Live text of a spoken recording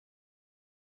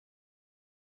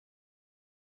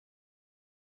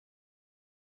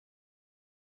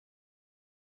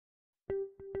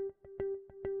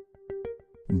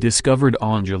Discovered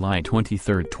on July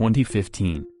 23,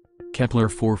 2015.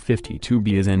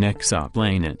 Kepler-452b is an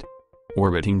exoplanet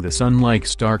orbiting the Sun-like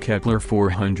star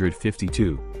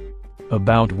Kepler-452.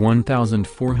 About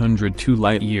 1,402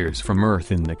 light-years from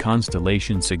Earth in the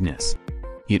constellation Cygnus.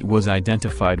 It was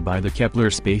identified by the Kepler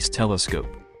Space Telescope.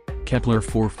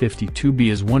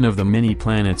 Kepler-452b is one of the many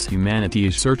planets humanity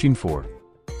is searching for.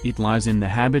 It lies in the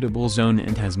habitable zone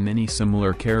and has many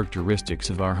similar characteristics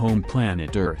of our home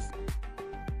planet Earth.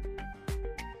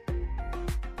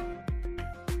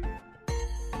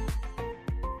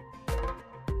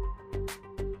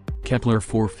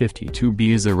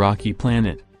 Kepler-452b is a rocky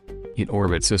planet. It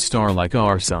orbits a star like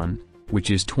our Sun, which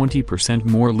is 20%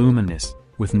 more luminous,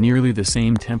 with nearly the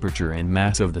same temperature and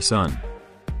mass of the Sun.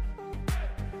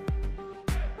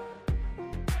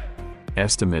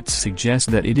 Estimates suggest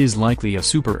that it is likely a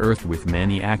super-Earth with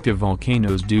many active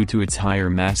volcanoes due to its higher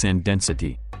mass and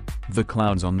density. The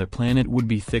clouds on the planet would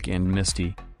be thick and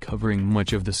misty, covering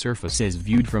much of the surface as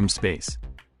viewed from space.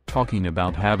 Talking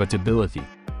about habitability,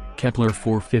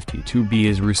 Kepler-452b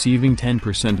is receiving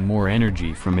 10% more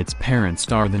energy from its parent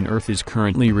star than Earth is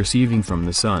currently receiving from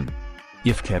the Sun.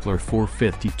 If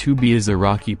Kepler-452b is a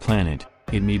rocky planet,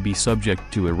 it may be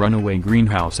subject to a runaway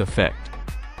greenhouse effect.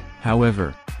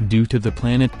 However, due to the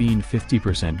planet being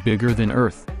 50% bigger than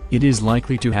Earth, it is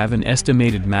likely to have an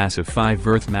estimated mass of 5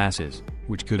 Earth masses,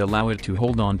 which could allow it to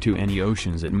hold on to any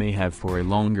oceans it may have for a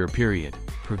longer period,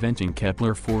 preventing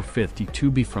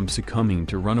Kepler-452b from succumbing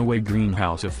to runaway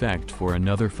greenhouse effect for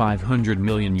another 500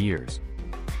 million years.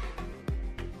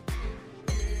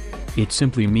 It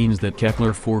simply means that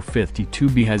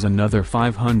Kepler-452b has another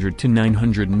 500 to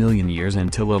 900 million years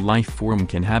until a life form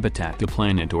can habitat the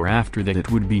planet, or after that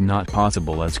it would be not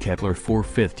possible as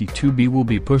Kepler-452b will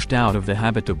be pushed out of the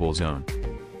habitable zone.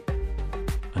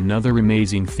 Another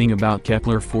amazing thing about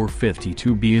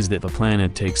Kepler-452b is that the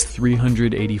planet takes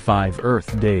 385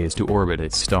 Earth days to orbit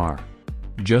its star.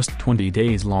 Just 20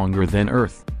 days longer than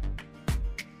Earth.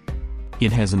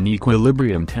 It has an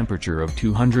equilibrium temperature of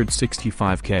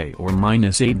 265 K or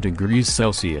 -8 degrees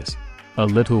Celsius, a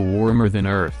little warmer than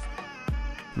Earth.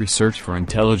 Research for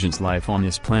intelligent life on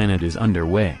this planet is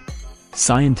underway.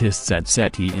 Scientists at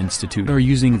SETI Institute are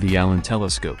using the Allen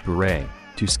Telescope Array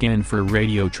to scan for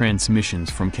radio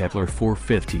transmissions from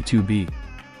Kepler-452b.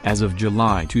 As of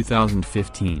July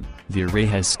 2015, the array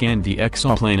has scanned the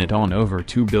exoplanet on over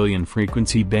 2 billion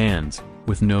frequency bands,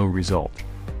 with no result.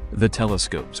 The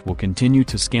telescopes will continue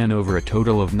to scan over a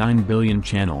total of 9 billion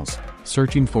channels,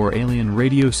 searching for alien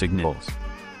radio signals.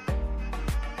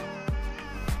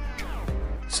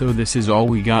 So this is all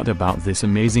we got about this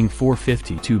amazing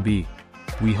 452b.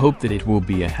 We hope that it will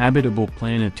be a habitable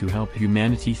planet to help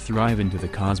humanity thrive into the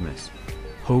cosmos.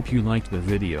 Hope you liked the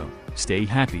video. Stay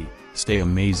happy, stay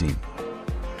amazing.